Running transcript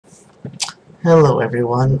Hello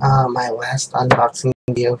everyone, my last unboxing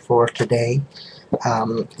video for today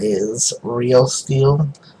is Real Steel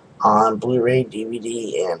on Blu-ray,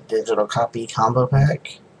 DVD, and digital copy combo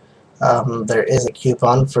pack. There is a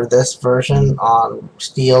coupon for this version on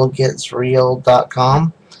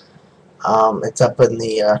steelgetsreal.com. It's up in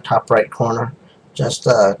the top right corner. Just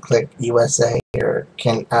click USA or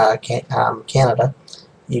Canada.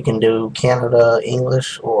 You can do Canada,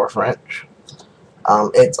 English, or French.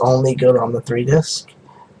 It's only good on the 3-disc.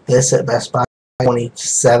 This at Best Buy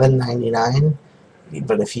 $27.99,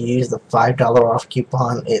 but if you use the $5 off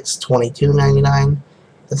coupon, it's $22.99,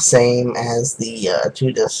 the same as the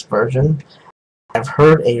 2-disc version. I've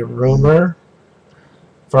heard a rumor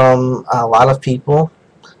from a lot of people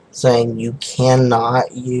saying you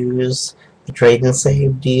cannot use the trade and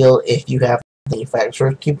save deal if you have the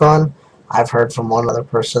manufacturer's coupon. I've heard from one other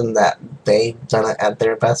person that they've done it at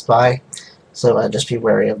their Best Buy, so just be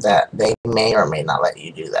wary of that. They may or may not let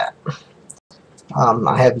you do that.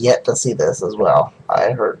 I have yet to see this as well.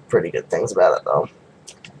 I heard pretty good things about it though.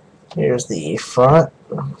 Here's the front.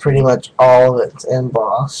 Pretty much all of it's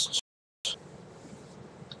embossed.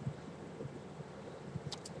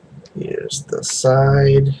 Here's the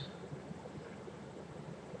side.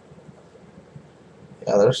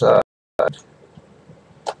 The other side.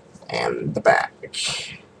 And the back.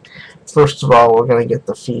 First of all, we're going to get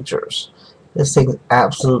the features. This thing's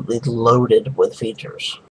absolutely loaded with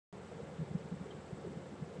features.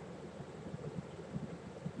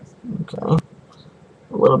 Okay.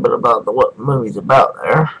 A little bit about what the movie's about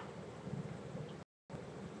there.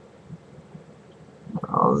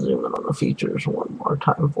 I'll zoom in on the features one more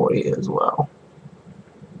time for you as well.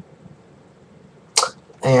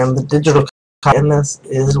 And the digital copy in this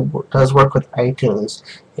does work with iTunes.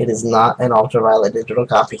 It is not an ultraviolet digital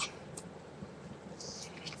copy.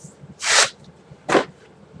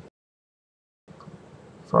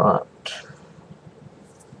 Front,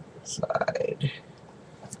 side,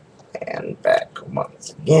 and back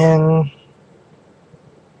once again.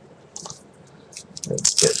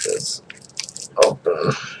 Let's get this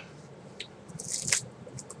open.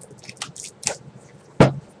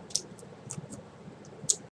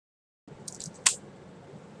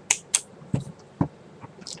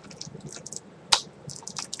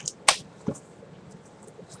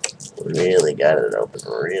 Really got it open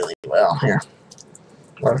really well here.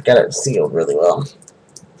 Well, I've got it sealed really well.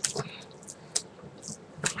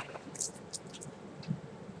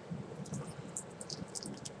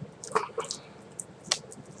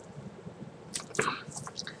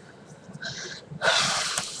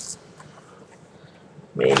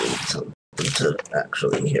 Maybe something to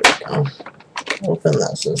actually, here we go. Open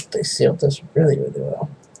that since they sealed this really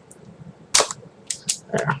well.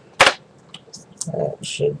 There. That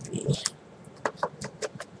should be.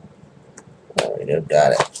 There we go,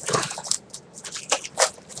 got it.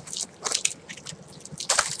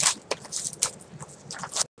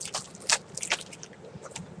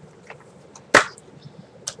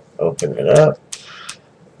 Open it up.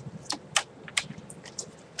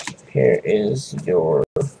 Here is your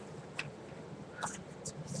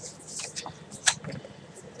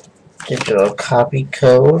digital copy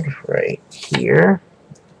code right here.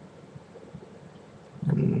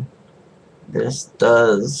 And this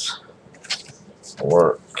does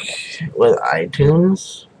work with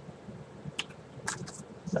iTunes.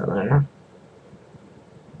 Down there.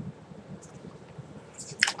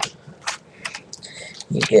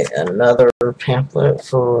 You get another pamphlet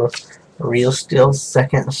for Real Steel's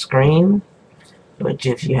second screen, which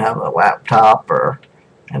if you have a laptop or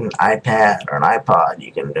an iPad or an iPod,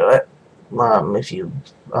 you can do it. If you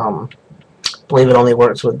believe it only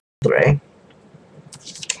works with Blu-ray.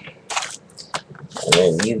 And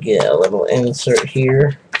then you get a little insert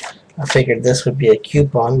here. I figured this would be a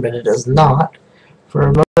coupon, but it is not, for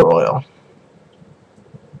a motor oil.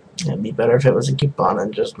 It'd be better if it was a coupon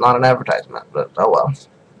and just not an advertisement, but oh well.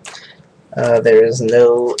 There is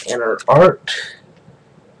no inner art.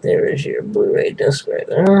 There is your Blu-ray disc right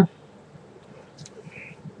there.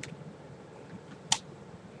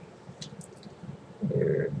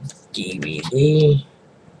 Your DVD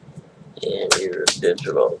and your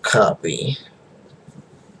digital copy.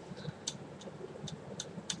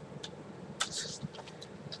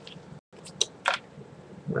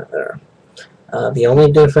 Right there. The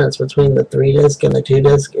only difference between the 3-disc and the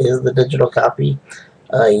 2-disc is the digital copy.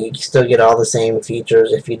 You still get all the same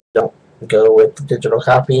features if you don't go with the digital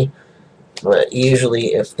copy, but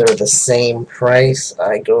usually if they're the same price,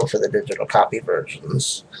 I go for the digital copy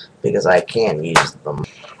versions because I can use them.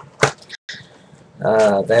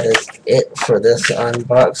 That is it for this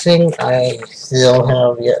unboxing. I still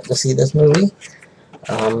have yet to see this movie.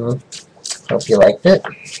 Hope you liked it.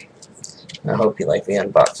 I hope you like the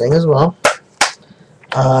unboxing as well.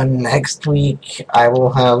 Next week, I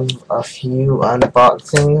will have a few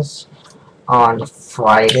unboxings on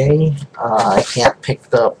Friday. I can't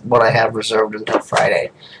pick up what I have reserved until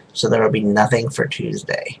Friday, so there will be nothing for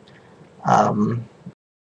Tuesday.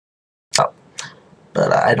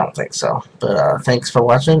 But I don't think so. But thanks for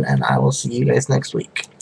watching, and I will see you guys next week.